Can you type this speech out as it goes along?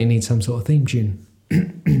need some sort of theme tune.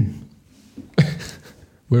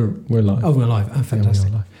 We're live. Oh, we're live. Oh,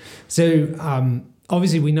 fantastic. Yeah, we are live. So,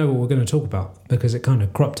 obviously we know what we're going to talk about because it kind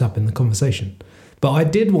of cropped up in the conversation. But I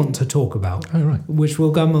did want to talk about, Oh, right. which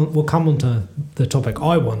we'll come on to the topic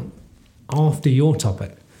I want after your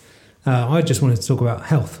topic. I just wanted to talk about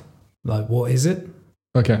health. Like, what is it?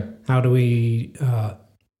 Okay. How do we, I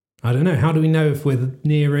don't know, how do we know if we're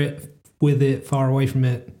near it, with it, far away from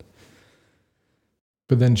it?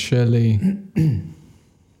 But then surely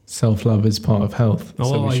self-love is part of health. So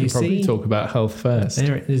Oh, we you should probably see? talk about health first.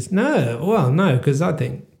 There it is. No, because I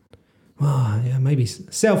think, yeah, maybe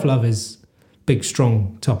self-love is a big,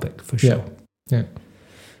 strong topic for sure. Yeah.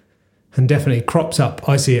 And definitely crops up.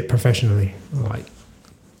 I see it professionally, like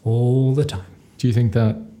all the time. Do you think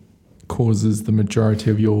that causes the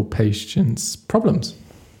majority of your patients' problems?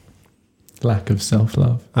 Lack of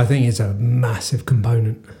self-love? I think it's a massive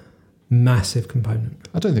component. Massive component.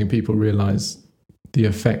 I don't think people realise the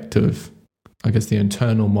effect of, I guess, the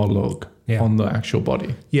internal monologue on the actual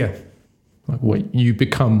body. Yeah. Like what you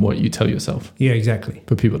become, what you tell yourself. Yeah, exactly.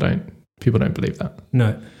 But people don't believe that.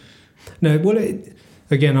 No. Well,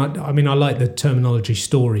 again, I mean, I like the terminology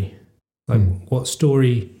story. Like, what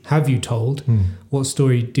story have you told? What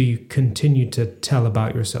story do you continue to tell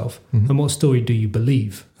about yourself? And what story do you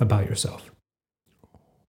believe about yourself?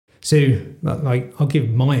 So, like, I'll give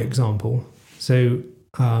my example. So,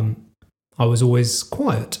 I was always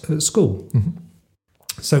quiet at school.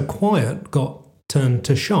 So quiet got turned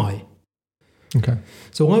to shy. Okay.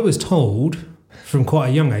 So I was told from quite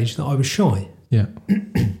a young age that I was shy. Yeah.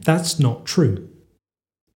 That's not true.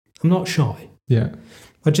 I'm not shy. Yeah.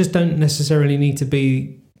 I just don't necessarily need to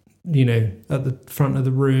be, at the front of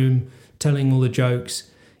the room, telling all the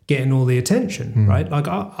jokes, getting all the attention, right? Like,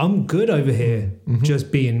 I'm good over here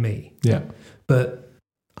just being me. Yeah. But,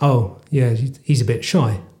 he's a bit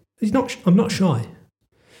shy. I'm not shy.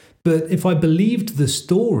 But if I believed the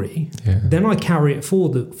story, then I carry it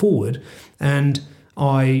forward and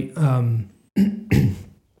I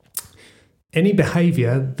any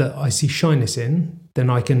behaviour that I see shyness in,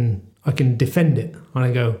 then I can defend it. And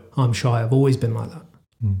I go, I'm shy, I've always been like that.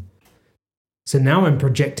 So now I'm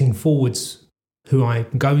projecting forwards who I'm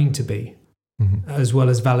going to be, as well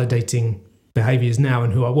as validating behaviours now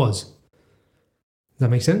and who I was. Does that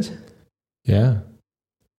make sense? Yeah.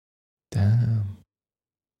 Damn.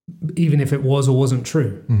 Even if it was or wasn't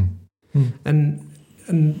true.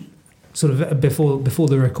 And sort of before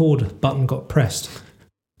the record button got pressed,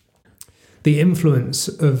 the influence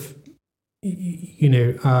of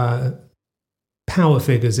power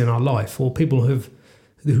figures in our life, or people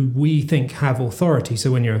who we think have authority.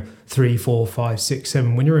 So when you're 3, 4, 5, 6,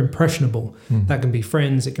 7, when you're impressionable, that can be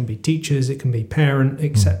friends, it can be teachers, it can be parent,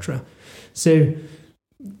 etc. So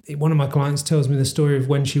one of my clients tells me the story of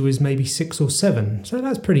when she was maybe 6 or 7. So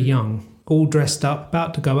that's pretty young, all dressed up,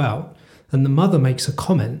 about to go out. And the mother makes a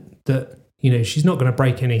comment that, she's not going to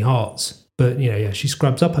break any hearts, but, she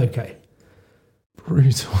scrubs up okay.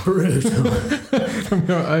 Brutal. From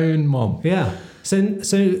your own mom. Yeah.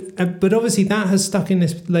 So, but obviously that has stuck in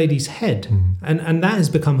this lady's head, and that has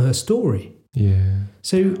become her story. Yeah.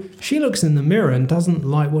 So she looks in the mirror and doesn't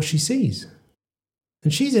like what she sees.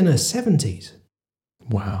 And she's in her 70s.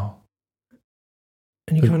 Wow.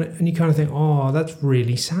 And you kind of think, oh, that's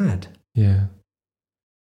really sad. Yeah.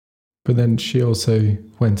 But then she also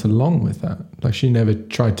went along with that. Like, she never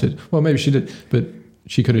tried to, well, maybe she did, but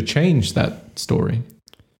she could have changed that story.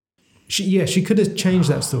 She could have changed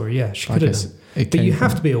that story. Yeah, she could have. But you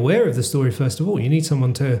have to be aware of the story first of all. You need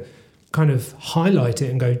someone to kind of highlight it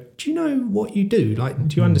and go, do you know what you do? Like,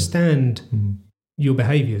 do you understand your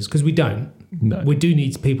behaviours? Because we don't. No. We do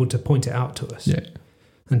need people to point it out to us. Yeah.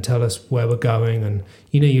 And tell us where we're going. And,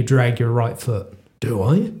 you drag your right foot. Do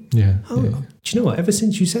I? Yeah. Oh, do you know what? Ever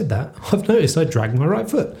since you said that, I've noticed I drag my right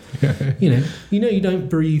foot. You don't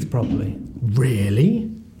breathe properly. Really?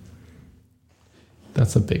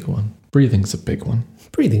 That's a big one. Breathing's a big one.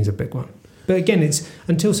 Breathing's a big one. But again, it's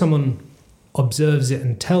until someone observes it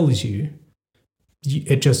and tells you,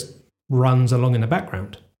 it just runs along in the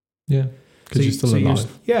background. Yeah. Because you're still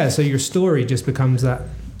alive. So your story just becomes that,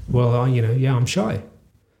 well, I'm shy.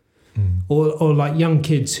 Or like young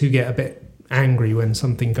kids who get a bit angry when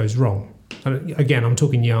something goes wrong. And again, I'm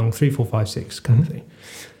talking young, 3, 4, 5, 6 kind of thing.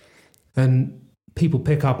 And people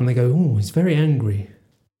pick up and they go, oh, he's very angry.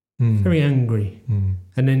 Very angry.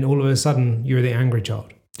 And then all of a sudden, you're the angry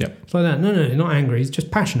child. Yeah. It's like that. No, not angry. He's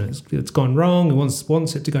just passionate. It's gone wrong. He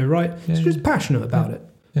wants it to go right. Yeah. He's just passionate about it.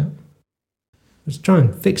 Yeah. Let's try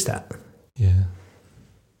and fix that. Yeah.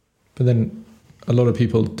 But then a lot of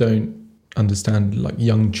people don't understand, like,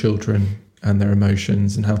 young children and their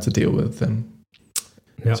emotions and how to deal with them.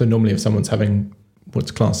 Yeah. So normally if someone's having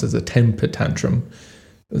what's classed as a temper tantrum,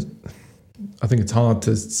 I think it's hard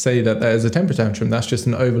to say that is a temper tantrum. That's just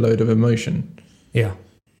an overload of emotion. Yeah,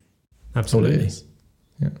 absolutely. That's all it is.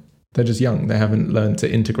 Yeah. They're just young. They haven't learned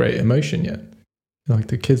to integrate emotion yet. Like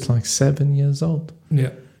the kid's like 7 years old.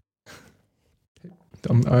 Yeah.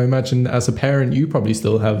 I imagine as a parent, you probably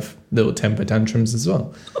still have little temper tantrums as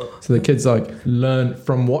well. So the kids like learn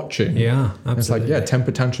from watching. Yeah, absolutely. It's like, yeah,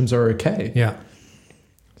 temper tantrums are okay. Yeah.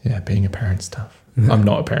 Yeah, being a parent's tough. I'm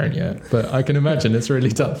not a parent yet, but I can imagine it's really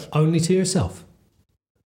tough. Only to yourself.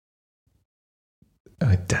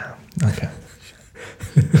 Oh, damn. Okay.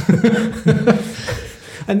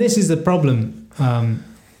 And this is the problem.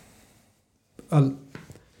 A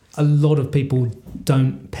lot of people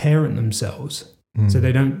don't parent themselves. So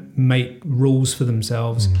they don't make rules for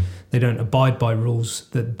themselves. They don't abide by rules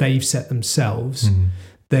that they've set themselves.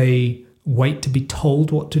 They wait to be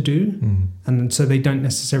told what to do. And so they don't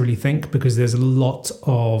necessarily think, because there's a lot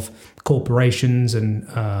of corporations and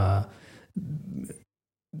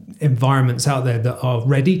environments out there that are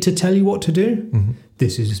ready to tell you what to do.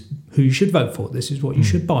 This is who you should vote for. This is what you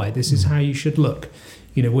should buy. This is how you should look.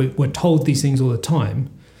 You know, we're told these things all the time,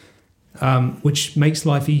 which makes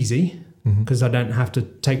life easy, because I don't have to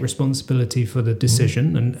take responsibility for the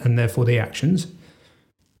decision and therefore the actions.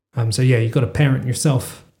 So yeah, you've got to parent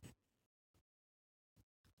yourself.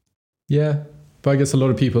 Yeah, but I guess a lot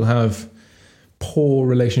of people have poor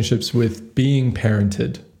relationships with being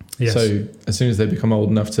parented. Yes. So as soon as they become old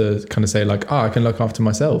enough to kind of say like, I can look after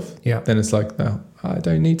myself. Yeah. Then it's like, no, I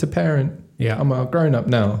don't need to parent. Yeah. I'm a grown up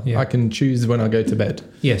now. Yeah. I can choose when I go to bed.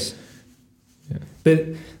 Yes. Yeah. But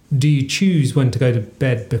do you choose when to go to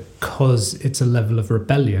bed because it's a level of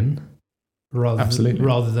rebellion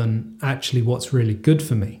rather than actually what's really good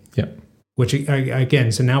for me? Yeah. Which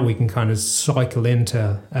again, so now we can kind of cycle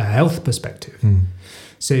into a health perspective.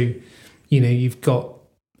 So, you know, you've got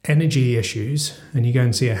energy issues and you go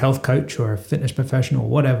and see a health coach or a fitness professional or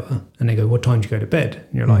whatever, and they go, what time do you go to bed?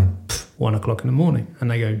 And you're like, 1 o'clock in the morning. And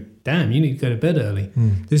they go, damn, you need to go to bed early.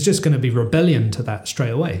 There's just going to be rebellion to that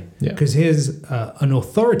straight away. Because here's an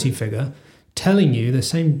authority figure telling you the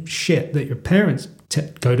same shit that your parents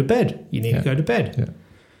go to bed. You need to go to bed. Yeah.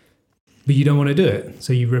 But you don't want to do it.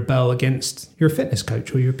 So you rebel against your fitness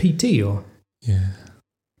coach or your PT or... Yeah.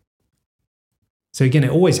 So again,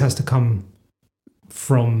 it always has to come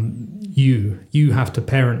from you. You have to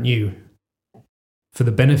parent you for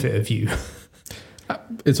the benefit of you.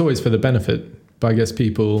 It's always for the benefit, but I guess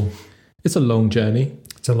it's a long journey.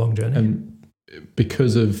 It's a long journey. And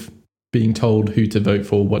because of being told who to vote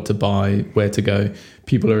for, what to buy, where to go,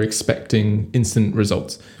 people are expecting instant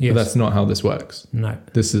results. Yes. But that's not how this works. No.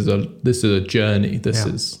 This is a journey. This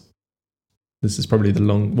is probably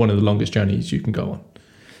one of the longest journeys you can go on.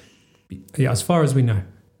 Yeah, as far as we know.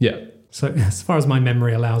 Yeah. So as far as my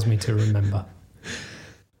memory allows me to remember.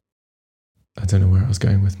 I don't know where I was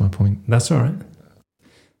going with my point. That's all right.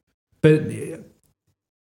 But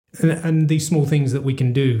and these small things that we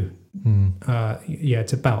can do,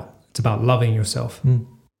 it's about loving yourself.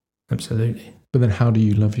 Absolutely. But then how do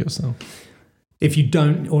you love yourself? If you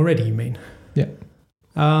don't already, you mean? Yeah.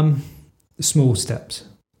 Small steps.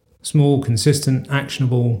 Small, consistent,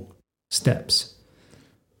 actionable steps.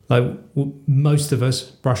 Like most of us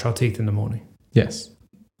brush our teeth in the morning. Yes.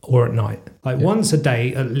 Or at night. Like once a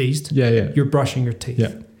day at least, you're brushing your teeth.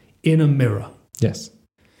 Yeah. In a mirror. Yes.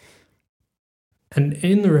 And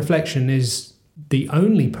in the reflection is the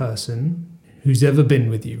only person who's ever been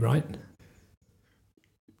with you, right?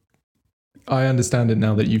 I understand it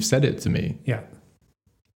now that you've said it to me. Yeah.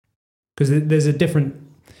 Because there's a different...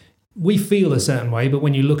 We feel a certain way, but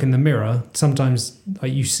when you look in the mirror, sometimes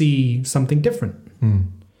like, you see something different.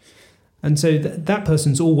 And so that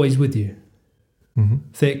person's always with you.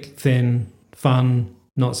 Thick, thin, fun,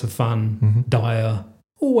 not so fun, dire,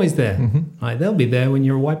 always there. Like, they'll be there when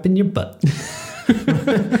you're wiping your butt.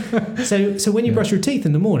 So when you brush your teeth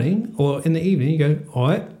in the morning or in the evening, you go, all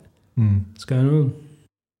right, what's going on?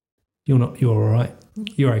 You're all right.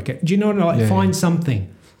 You're okay. Do you know what? Find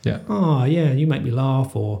something. Yeah. Oh, yeah, you make me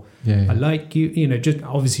laugh, or I like you. You know, just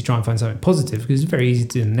obviously try and find something positive, because it's very easy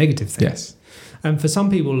to do the negative thing. Yes. And for some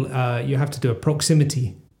people, you have to do a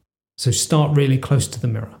proximity. So start really close to the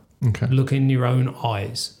mirror. Okay. Look in your own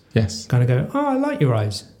eyes. Yes. Kind of go, oh, I like your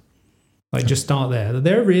eyes. Like, just start there.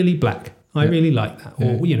 They're really black. I really like that.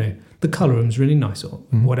 Or, you know, the colour room's really nice, or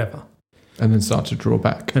whatever. And then start to draw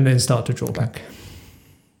back. Back.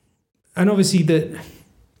 And obviously the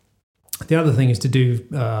other thing is to do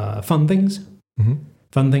fun things.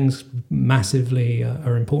 Fun things massively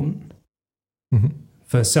are important.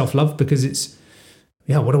 for self-love because it's,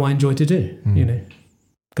 what do I enjoy to do?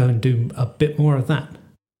 Go and do a bit more of that.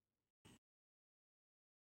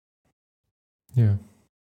 Yeah.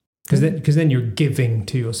 Because then you're giving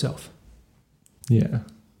to yourself. Yeah.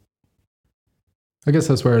 I guess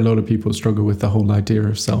that's where a lot of people struggle with the whole idea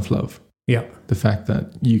of self-love. Yeah. The fact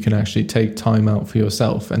that you can actually take time out for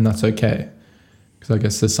yourself and that's okay. Because I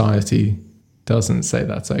guess society doesn't say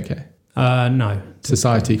that's okay. No.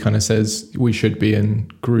 Society kind of says we should be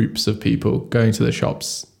in groups of people going to the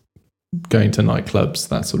shops, going to nightclubs,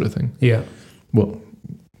 that sort of thing. Yeah. Well,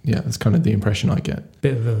 yeah, that's kind of the impression I get.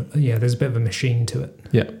 There's a bit of a machine to it.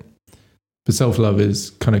 Yeah. But self-love is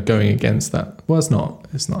kind of going against that. Well, it's not.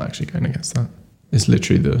 It's not actually going against that. It's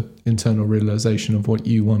literally the internal realization of what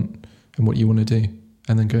you want and what you want to do,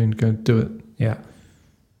 and then go do it. Yeah.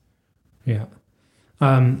 Yeah.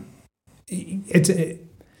 It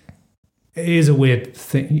is a weird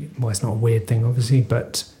thing. Well, it's not a weird thing, obviously,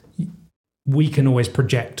 but we can always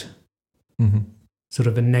project sort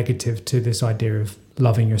of a negative to this idea of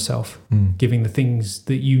loving yourself, giving the things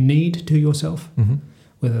that you need to yourself,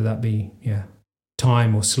 whether that be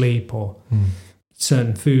time or sleep or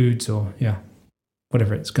certain foods or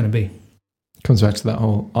whatever it's going to be. Comes back to that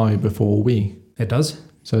whole I before we. It does.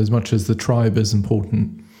 So as much as the tribe is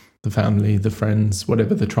important, the family, the friends,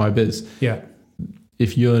 whatever the tribe is,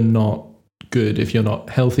 if you're not good, if you're not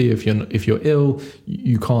healthy, if you're ill,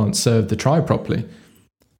 you can't serve the tribe properly.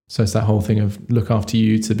 So it's that whole thing of look after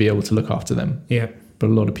you to be able to look after them. Yeah. But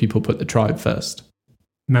a lot of people put the tribe first.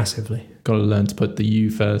 Massively. Got to learn to put the you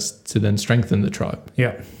first to then strengthen the tribe.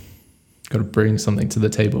 Yeah. Got to bring something to the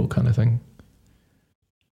table kind of thing.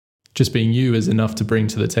 Just being you is enough to bring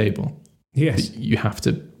to the table. Yes. But you have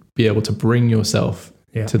to be able to bring yourself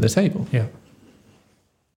to the table. Yeah.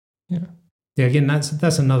 Yeah. Yeah, again,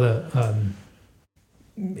 that's another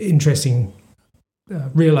interesting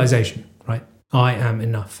realization, right? I am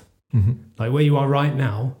enough. Like where you are right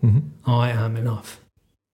now, I am enough.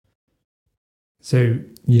 So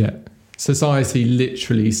society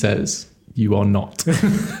literally says you are not,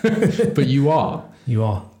 but you are. You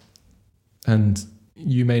are. And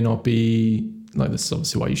you may not be, like, this is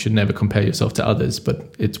obviously why you should never compare yourself to others,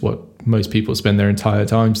 but it's what most people spend their entire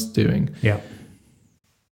times doing. Yeah.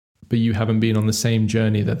 But you haven't been on the same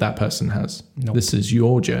journey that person has. Nope. This is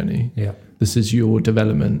your journey. Yeah. This is your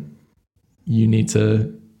development. You need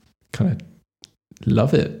to kind of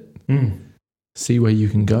love it. See where you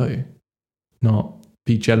can go. Not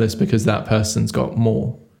be jealous because that person's got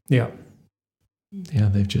more. Yeah. Yeah,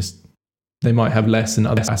 they might have less in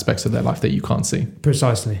other aspects of their life that you can't see.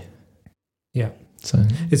 Precisely. Yeah. So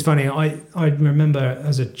it's funny. I remember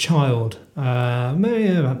as a child, I'm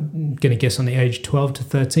going to guess on the age 12 to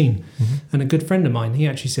 13, and a good friend of mine, he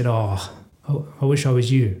actually said, I wish I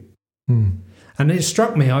was you. And it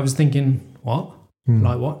struck me. I was thinking, what?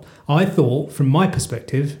 Like what? I thought, from my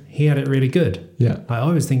perspective, he had it really good. Yeah. Like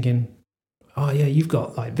I was thinking, oh yeah, you've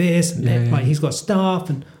got like this, and that, like he's got stuff,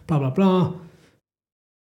 and blah blah blah.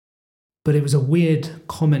 But it was a weird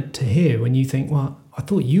comment to hear when you think, well, I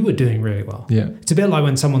thought you were doing really well. Yeah. It's a bit like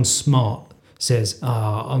when someone smart says,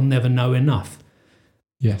 I'll never know enough.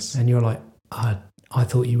 Yes. And you're like, I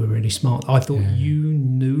thought you were really smart. I thought you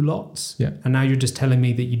knew lots. Yeah. And now you're just telling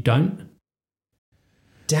me that you don't.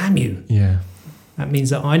 Damn you. Yeah. That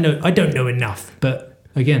means that I don't know enough. But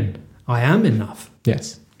again, I am enough.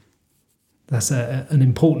 Yes. That's an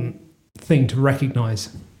important thing to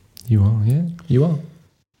recognize. You are, yeah. You are.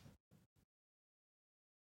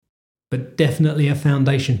 But definitely a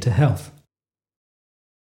foundation to health.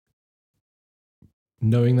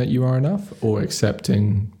 Knowing that you are enough or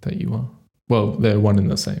accepting that you are? Well, they're one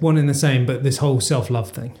and the same. One and the same, but this whole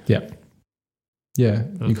self-love thing. Yeah. Yeah,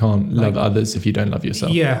 you can't love others if you don't love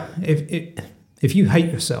yourself. Yeah, if you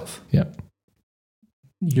hate yourself. Yeah.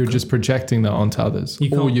 You're just projecting that onto others.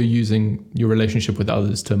 Or you're using your relationship with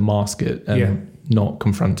others to mask it and not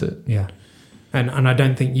confront it. Yeah. And I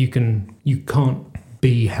don't think you can't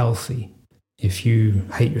be healthy if you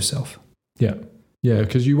hate yourself. Yeah. Yeah,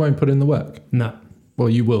 because you won't put in the work. No. Well,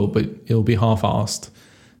 you will, but it'll be half-assed.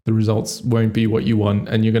 The results won't be what you want,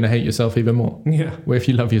 and you're going to hate yourself even more. Yeah. Where if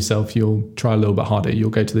you love yourself, you'll try a little bit harder. You'll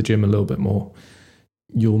go to the gym a little bit more.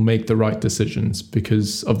 You'll make the right decisions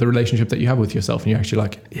because of the relationship that you have with yourself. And you're actually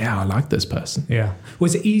like, yeah, I like this person. Yeah.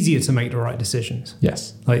 Well, it's easier to make the right decisions.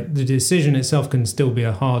 Yes. Like the decision itself can still be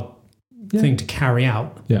a hard thing to carry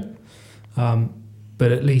out. Yeah.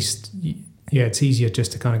 But at least, it's easier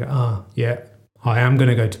just to kind of go, I am going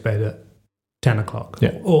to go to bed at 10 o'clock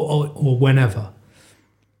or whenever.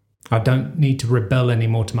 I don't need to rebel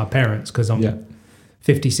anymore to my parents because I'm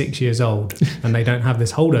 56 years old and they don't have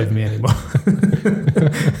this hold over me anymore.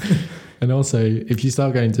 And also, if you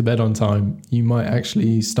start going to bed on time, you might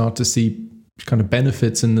actually start to see kind of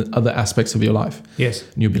benefits in the other aspects of your life. Yes.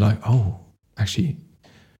 And you'll be like, oh, actually,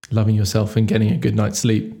 loving yourself and getting a good night's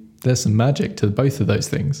sleep, there's some magic to both of those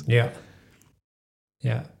things. Yeah.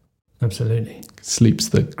 Yeah, absolutely. Sleep's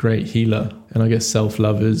the great healer. And I guess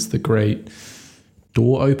self-love is the great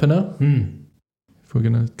door opener, if we're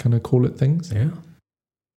going to kind of call it things. Yeah.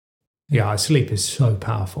 Yeah, sleep is so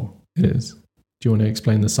powerful. It is. Do you want to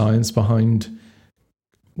explain the science behind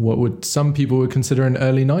what would some people would consider an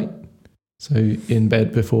early night? So in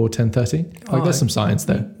bed before 10:30? Like there's some science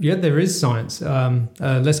there. Yeah, there is science.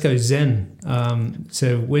 Let's go Zen.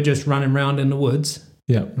 So we're just running around in the woods.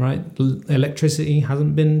 Yeah. Right? Electricity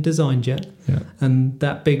hasn't been designed yet. Yeah. And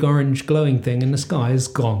that big orange glowing thing in the sky is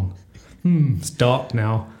gone. It's dark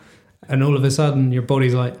now. And all of a sudden your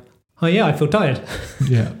body's like, oh yeah, I feel tired.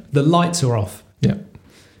 Yeah. The lights are off. Yeah.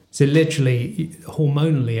 So literally,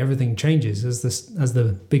 hormonally, everything changes as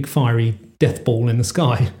the big fiery death ball in the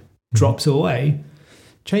sky drops away,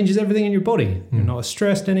 changes everything in your body. You're not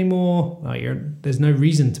stressed anymore. There's no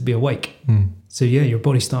reason to be awake. So yeah, your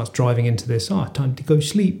body starts driving into this, time to go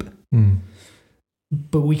sleep.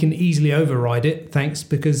 But we can easily override it, thanks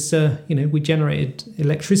because we generated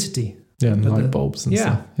electricity. Yeah, and light bulbs and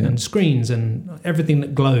stuff. Yeah, and screens and everything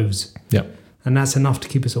that glows. Yeah. And that's enough to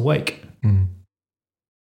keep us awake.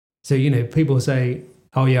 So, people say,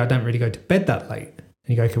 oh yeah, I don't really go to bed that late. And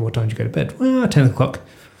you go, okay, what time do you go to bed? Well, 10 o'clock.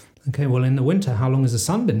 Okay, well, in the winter, how long has the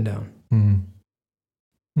sun been down?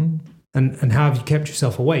 And how have you kept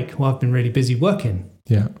yourself awake? Well, I've been really busy working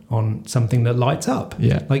on something that lights up.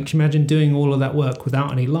 Yeah. Like, imagine doing all of that work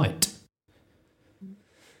without any light.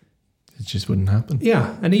 It just wouldn't happen.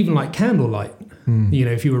 Yeah, and even like candlelight.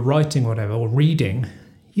 If you were writing or whatever, or reading,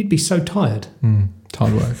 you'd be so tired. It's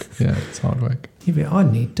hard work. Yeah, it's hard work. You'd be, I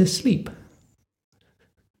need to sleep.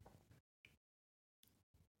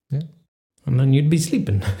 Yeah. And then you'd be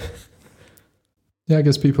sleeping. Yeah, I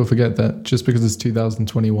guess people forget that just because it's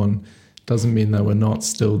 2021 doesn't mean that we're not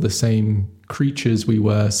still the same creatures we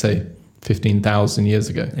were, say, 15,000 years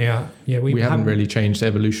ago. Yeah. We haven't really changed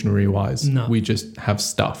evolutionary wise. No. We just have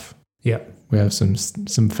stuff. Yeah. We have some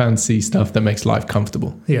fancy stuff that makes life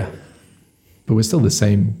comfortable. Yeah. But we're still the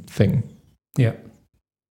same thing. Yeah.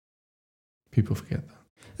 People forget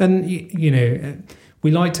that. And,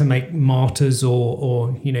 we like to make martyrs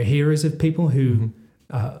or heroes of people who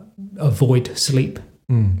avoid sleep.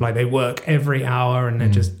 Like they work every hour and they're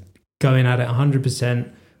just going at it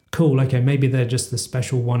 100%. Cool, okay, maybe they're just the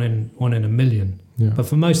special one in a million. Yeah. But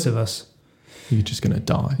for most of us, you're just going to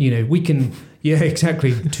die. We can,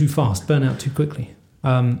 exactly, too fast, burn out too quickly.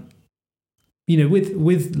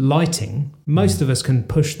 With lighting, most of us can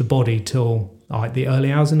push the body till the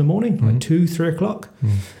early hours in the morning, like 2-3 o'clock.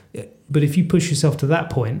 But if you push yourself to that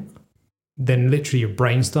point, then literally your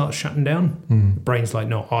brain starts shutting down. The brain's like,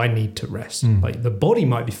 no, I need to rest. Like the body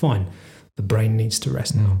might be fine. The brain needs to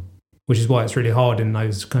rest now, which is why it's really hard in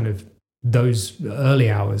those early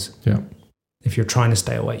hours. Yeah. If you're trying to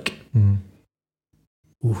stay awake.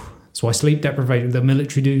 That's why sleep deprivation, the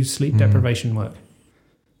military do sleep deprivation work.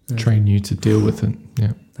 Train you to deal with it.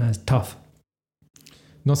 Yeah. That's tough.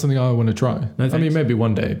 Not something I want to try. No, I mean, maybe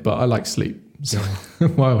one day, but I like sleep. So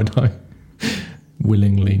why would I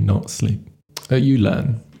willingly not sleep? You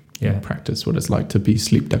learn, practice what it's like to be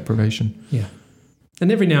sleep deprivation. Yeah.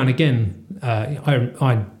 And every now and again, I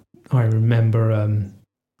remember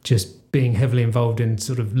just being heavily involved in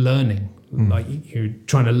sort of learning. Like you're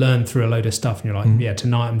trying to learn through a load of stuff and you're like,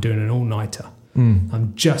 tonight I'm doing an all-nighter.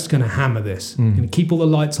 I'm just going to hammer this. I'm going to keep all the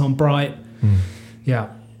lights on bright.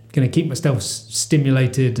 Yeah. Going to keep myself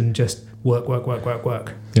stimulated and just work.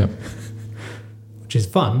 Yeah. Which is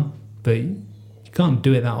fun, but you can't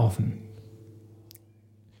do it that often.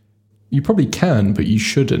 You probably can, but you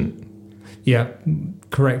shouldn't. Yeah.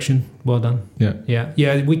 Correction. Well done.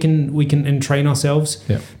 Yeah. We can entrain ourselves.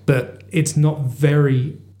 Yeah. But it's not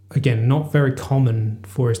very common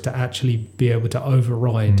for us to actually be able to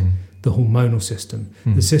override the hormonal system,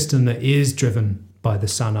 the system that is driven by the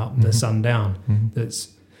sun up, the sun down, that's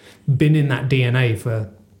been in that DNA for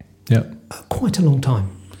quite a long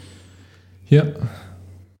time. Yeah.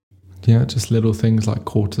 Yeah, just little things like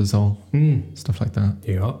cortisol, stuff like that.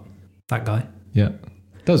 Yeah, that guy. Yeah.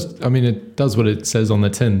 It does what it says on the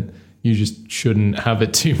tin. You just shouldn't have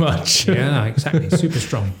it too much. Yeah, exactly. Super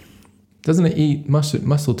strong. Doesn't it eat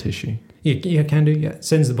muscle tissue? Yeah, can do. Yeah, it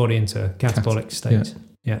sends the body into catabolic state.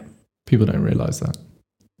 Yeah. People don't realise that.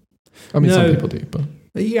 I mean, some people do, but...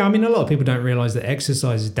 Yeah, I mean, a lot of people don't realise that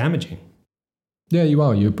exercise is damaging. Yeah, you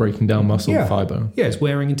are. You're breaking down muscle fiber. Yeah, it's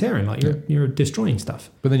wearing and tearing. Like you're destroying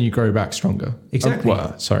stuff. But then you grow back stronger. Exactly.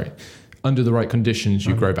 Under the right conditions,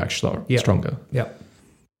 you grow back stronger. Yeah.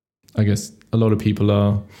 I guess a lot of people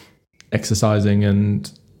are exercising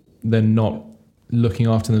and they're not looking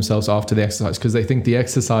after themselves after the exercise because they think the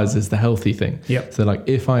exercise is the healthy thing. Yeah. So they're like,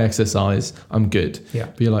 if I exercise, I'm good. Yeah.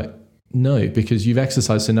 But you're like, no, because you've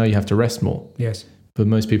exercised, so now you have to rest more. Yes. But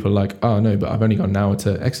most people are like, oh no, but I've only got an hour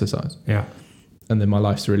to exercise. Yeah. And then my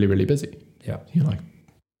life's really, really busy. Yeah. You're like,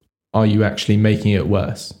 are you actually making it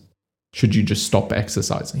worse? Should you just stop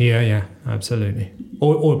exercising? Yeah, absolutely.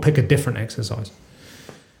 Or pick a different exercise.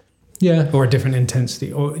 Yeah. Or a different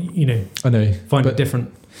intensity, or, I know. Find a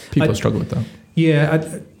different... People struggle with that.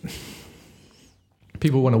 Yeah.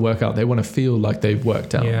 People want to work out. They want to feel like they've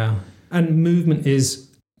worked out. Yeah. And movement is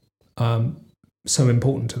so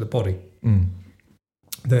important to the body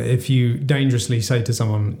that if you dangerously say to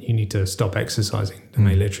someone, you need to stop exercising, then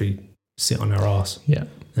they literally sit on their ass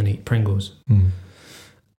and eat Pringles.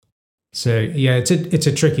 So, yeah, it's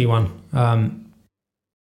a tricky one.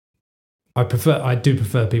 I do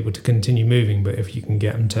prefer people to continue moving, but if you can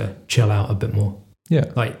get them to chill out a bit more.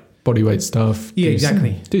 Yeah. Like body weight stuff. Yeah,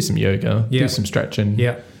 exactly. Do some yoga. Yeah. Do some stretching.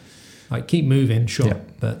 Yeah. Like keep moving, sure, Yeah.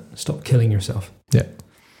 but stop killing yourself. Yeah.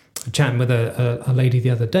 I'm chatting with a lady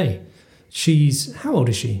the other day. How old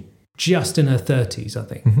is she? Just in her 30s, I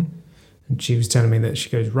think. Mm-hmm. And she was telling me that she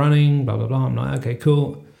goes running, blah, blah, blah. I'm like, okay,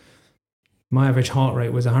 cool. My average heart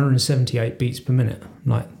rate was 178 beats per minute.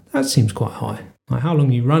 I'm like, that seems quite high. Like, how long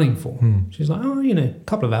are you running for? She's like, a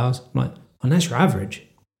couple of hours. I'm like, and that's your average.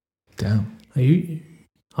 Damn.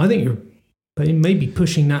 I think you're maybe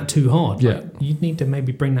pushing that too hard. Yeah. Like, you'd need to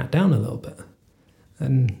maybe bring that down a little bit.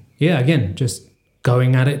 And yeah, again, just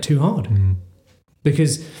going at it too hard.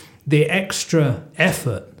 Because the extra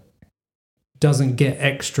effort doesn't get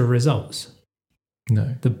extra results.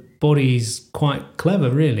 No. The body's quite clever,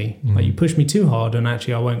 really. Like, you push me too hard and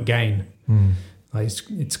actually I won't gain. Like,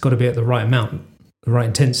 it's got to be at the right amount, the right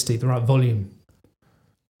intensity, the right volume,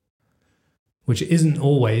 which isn't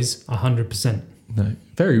always 100%. No.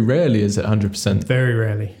 Very rarely is it 100%. Very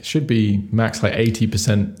rarely. It should be max like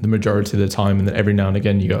 80% the majority of the time, and then every now and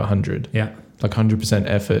again you go 100. Yeah. Like 100%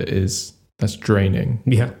 effort that's draining.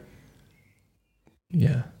 Yeah.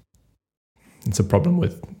 Yeah. It's a problem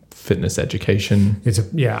with fitness education.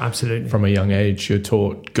 Absolutely. From a young age, you're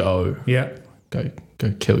taught, go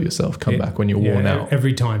kill yourself, come back when you're worn out.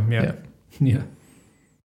 Every time, yeah.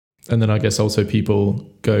 And then I guess also people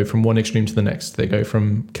go from one extreme to the next. They go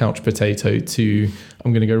from couch potato to,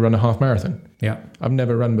 I'm going to go run a half marathon. Yeah. I've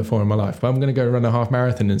never run before in my life, but I'm going to go run a half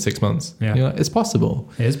marathon in 6 months. Yeah. You're like, it's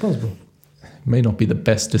possible. It is possible. It may not be the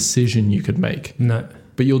best decision you could make. No.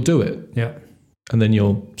 But you'll do it. Yeah. And then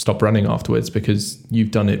you'll stop running afterwards because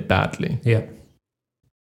you've done it badly. Yeah.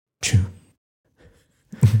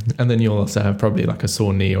 And then you'll also have probably like a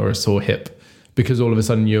sore knee or a sore hip because all of a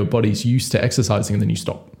sudden your body's used to exercising and then you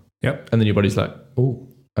stop. Yep. And then your body's like,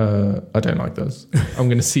 I don't like this. I'm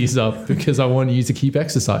going to seize up because I want you to keep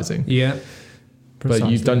exercising. Yeah. Precisely.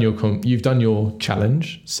 But you've done your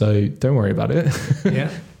challenge, so don't worry about it.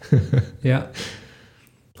 Yeah. Yeah.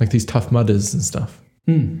 Like these Tough Mudders and stuff.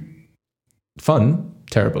 Fun,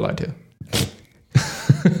 terrible idea.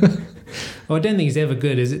 Well, I don't think it's ever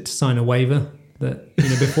good, is it, to sign a waiver that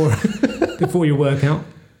before your workout?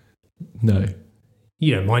 No.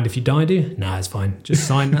 You don't mind if you die, do you? No, it's fine. Just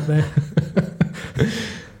sign that there.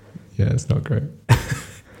 Yeah, it's not great.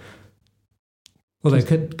 Well, I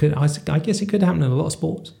guess it could happen in a lot of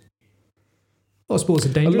sports. A lot of sports are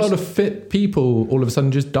dangerous. A lot of fit people all of a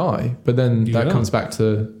sudden just die, but then comes back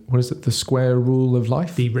to, what is it, the square rule of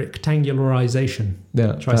life? The rectangularization.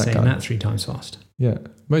 Yeah. Try saying that 3 times fast. Yeah.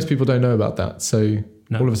 Most people don't know about that. So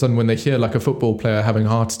all of a sudden when they hear like a football player having a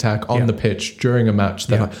heart attack on the pitch during a match,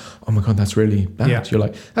 they're like, oh my God, that's really bad. Yeah. You're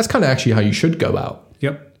like, that's kind of actually how you should go out.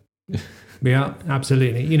 Yep. Yeah,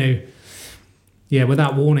 absolutely.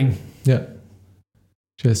 Without warning. Yeah.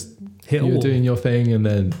 Just you're doing your thing and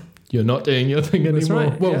then you're not doing your thing anymore.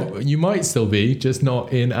 Right, well, you might still be, just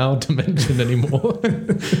not in our dimension anymore.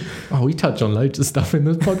 Oh, we touch on loads of stuff in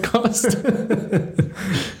this podcast.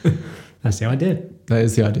 That's the idea. That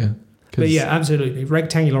is the idea. But yeah, absolutely.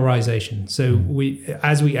 Rectangularization. So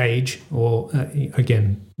as we age, or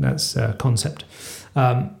again, that's a concept,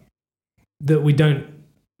 that we don't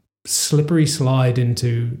slippery slide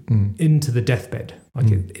into the deathbed.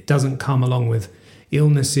 Like it doesn't come along with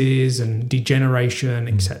illnesses and degeneration,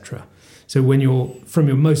 etc. So when you're from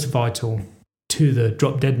your most vital to the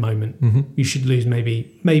drop dead moment, you should lose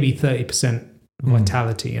maybe 30%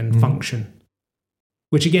 vitality and function.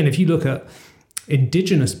 Which again, if you look at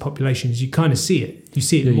indigenous populations, you kind of see it. You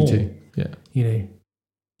see it more. You do. Yeah. You know,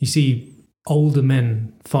 you see older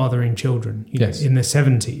men fathering children you know, in their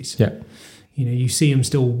 70s. Yeah. You know, you see them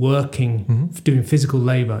still working, doing physical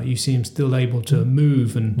labor. You see them still able to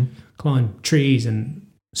move and climb trees and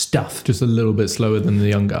stuff. Just a little bit slower than the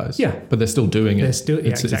young guys. Yeah. But they're still doing it. Exactly.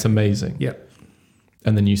 It's amazing. Yeah.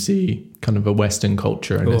 And then you see kind of a Western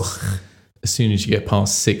culture. And as soon as you get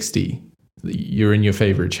past 60, you're in your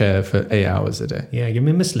favorite chair for 8 hours a day. Yeah, give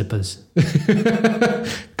me my slippers.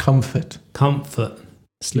 Comfort.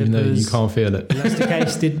 Slippers. Even though you can't feel it.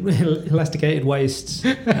 Elasticated waists.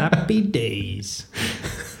 Happy days.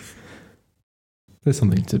 There's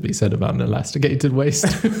something to be said about an elasticated waist.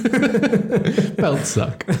 Belts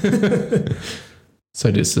suck.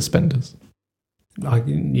 So do suspenders. No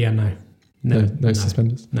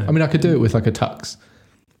suspenders. No. I mean, I could do it with like a tux,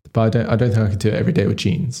 but I don't think I could do it every day with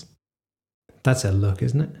jeans. That's a look,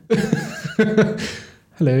 isn't it?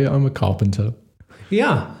 Hello, I'm a carpenter.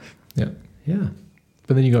 Yeah. Yeah.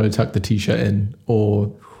 But then you got to tuck the t-shirt in,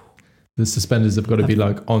 or the suspenders have got to be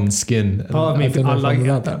like on skin. Part of me,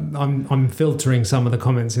 I'm filtering some of the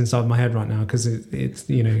comments inside my head right now because it's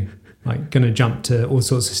you know like going to jump to all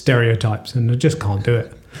sorts of stereotypes, and I just can't do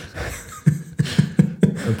it.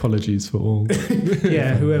 Apologies for all.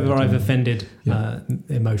 Whoever I've offended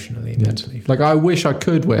emotionally, mentally. Like I wish I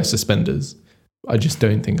could wear suspenders. I just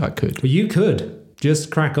don't think I could. Well, you could.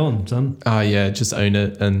 Just crack on, son. Just own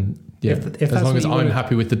it. And if as long as I'm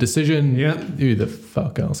happy with the decision, who the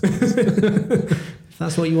fuck else cares? If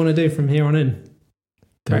that's what you want to do from here on in,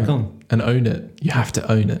 crack on. And own it. You have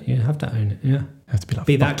to own it. You have to own it, yeah. You have to be like,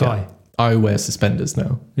 be that guy. I wear suspenders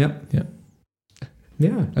now. Yep. Yeah.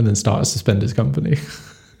 Yeah. And then start a suspenders company.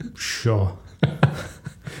 Sure.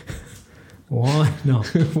 Why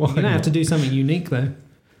not? You're going to have to do something unique, though.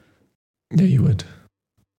 Yeah, you would.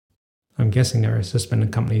 I'm guessing there are suspender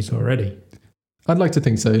companies already. I'd like to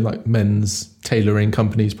think so. Like men's tailoring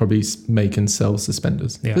companies probably make and sell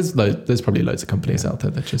suspenders. Yeah. There's probably loads of companies out there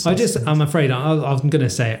that just... I'm afraid I'm going to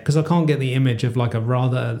say it because I can't get the image of like a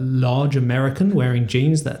rather large American wearing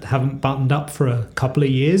jeans that haven't buttoned up for a couple of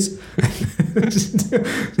years.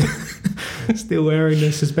 Still wearing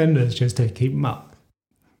the suspenders just to keep them up.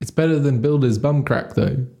 It's better than builder's bum crack,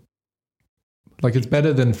 though. Like, it's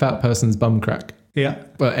better than fat person's bum crack. Yeah.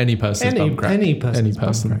 Well, any person's bum crack. Any person's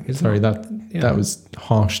bum crack. Sorry, that was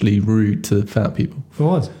harshly rude to fat people. It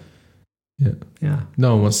was. Yeah. Yeah.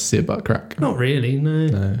 No one wants to see a butt crack. Not really, no.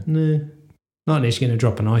 Not unless you're going to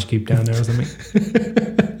drop an ice cube down there or something.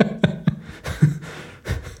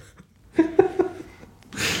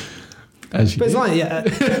 But it's like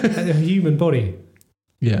a human body.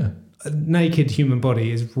 Yeah. A naked human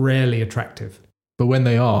body is rarely attractive. But when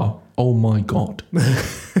they are, oh my God. I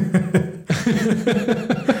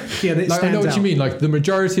know what you mean. Like the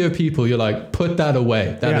majority of people, you're like, put that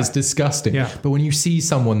away. That is disgusting. Yeah. But when you see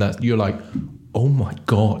someone that you're like, oh my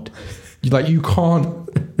God. You can't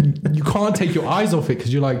take your eyes off it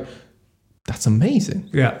because you're like, that's amazing.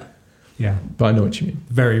 Yeah. Yeah. But I know what you mean.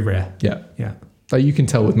 Very rare. Yeah. Yeah. Like you can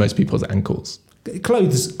tell with most people's ankles.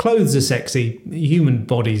 Clothes are sexy. Human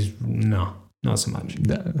bodies, no, not so much.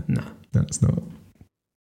 No, it's not.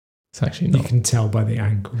 It's actually not. You can tell by the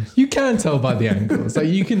ankles. You can tell by the ankles. Like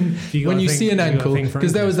you can when you see an ankle,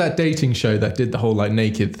 because there was that dating show that did the whole like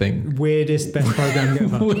naked thing. Weirdest best program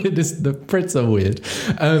ever. Weirdest. The Brits are weird.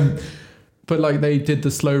 But like they did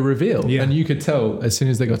the slow reveal, and you could tell as soon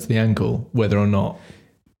as they got to the ankle whether or not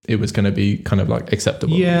it was going to be kind of like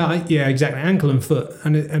acceptable. Yeah, exactly. Ankle and foot,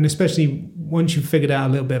 and especially once you've figured out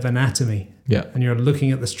a little bit of anatomy. Yeah. And you're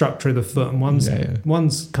looking at the structure of the foot, and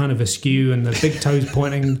one's kind of askew, and the big toe's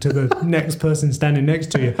pointing to the next person standing next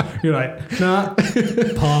to you. You're like, nah,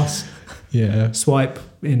 pass. Yeah. Swipe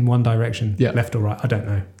in one direction. Yeah. Left or right? I don't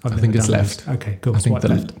know. I think it's left. Okay, cool. I think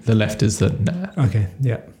the left is the nah. Okay.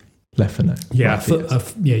 Yeah. Left for no. Yeah.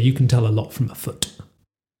 You can tell a lot from a foot.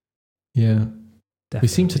 Yeah. Definitely. We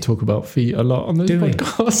seem to talk about feet a lot on this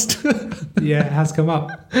podcast. Yeah, it has come up.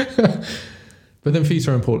 But then feet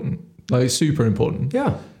are important, like super important.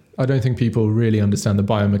 Yeah. I don't think people really understand the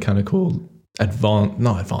biomechanical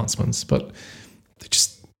not advancements, but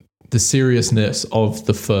just the seriousness of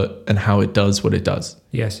the foot and how it does what it does.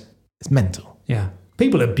 Yes. It's mental. Yeah.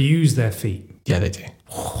 People abuse their feet. Yeah, they do.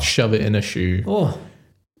 Shove it in a shoe. Oh.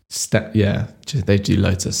 They do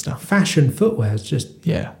loads of stuff. Fashion footwear is just...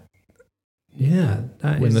 Yeah. Yeah.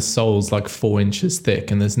 When the sole's like 4 inches thick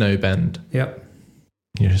and there's no bend. Yep.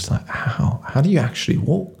 You're just like, how do you actually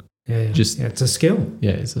walk? Yeah. It's a skill.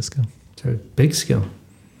 Yeah, it's a skill. It's a big skill.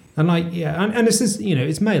 And and it's this,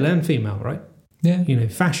 it's male and female, right? Yeah.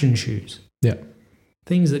 Fashion shoes. Yeah.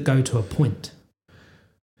 Things that go to a point.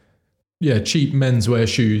 cheap menswear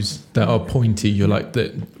shoes that are pointy. You're like,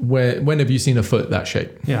 when have you seen a foot that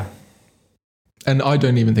shape? Yeah. And I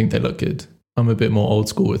don't even think they look good. I'm a bit more old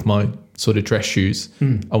school with my sort of dress shoes.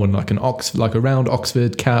 I want like a round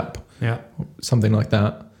Oxford cap. Yeah. Something like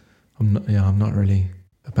that. I'm not really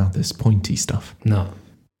about this pointy stuff. No.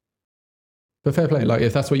 But fair play. Like,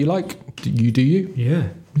 if that's what you like, you do you. Yeah.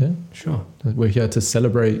 Yeah. Sure. We're here to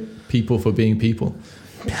celebrate people for being people.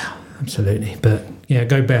 Yeah, absolutely. But yeah,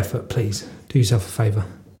 go barefoot, please. Do yourself a favour.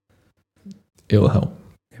 It'll help.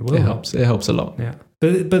 It will. It helps. It helps a lot. Yeah.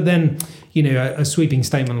 But then, a sweeping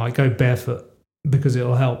statement like go barefoot because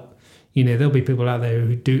it'll help. There'll be people out there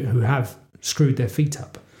who have screwed their feet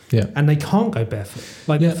up. Yeah. And they can't go barefoot.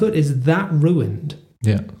 Like the foot is that ruined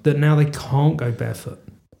that now they can't go barefoot.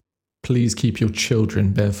 Please keep your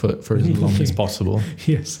children barefoot for as long as possible.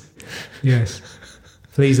 Yes.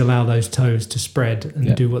 Please allow those toes to spread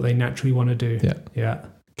and do what they naturally want to do. Yeah.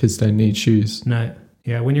 Kids don't need shoes. No.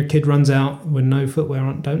 Yeah. When your kid runs out with no footwear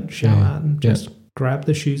on, don't shout at them. Just grab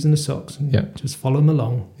the shoes and the socks and just follow them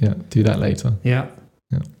along. Yeah. Do that later. Yeah.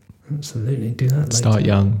 Absolutely. Do that later. Start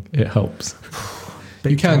young. It helps.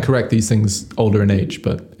 You can correct these things older in age,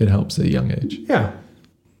 but it helps at a young age. Yeah.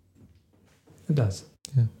 It does.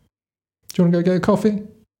 Yeah. Do you want to go get a coffee?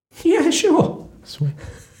 Yeah, sure. Sweet.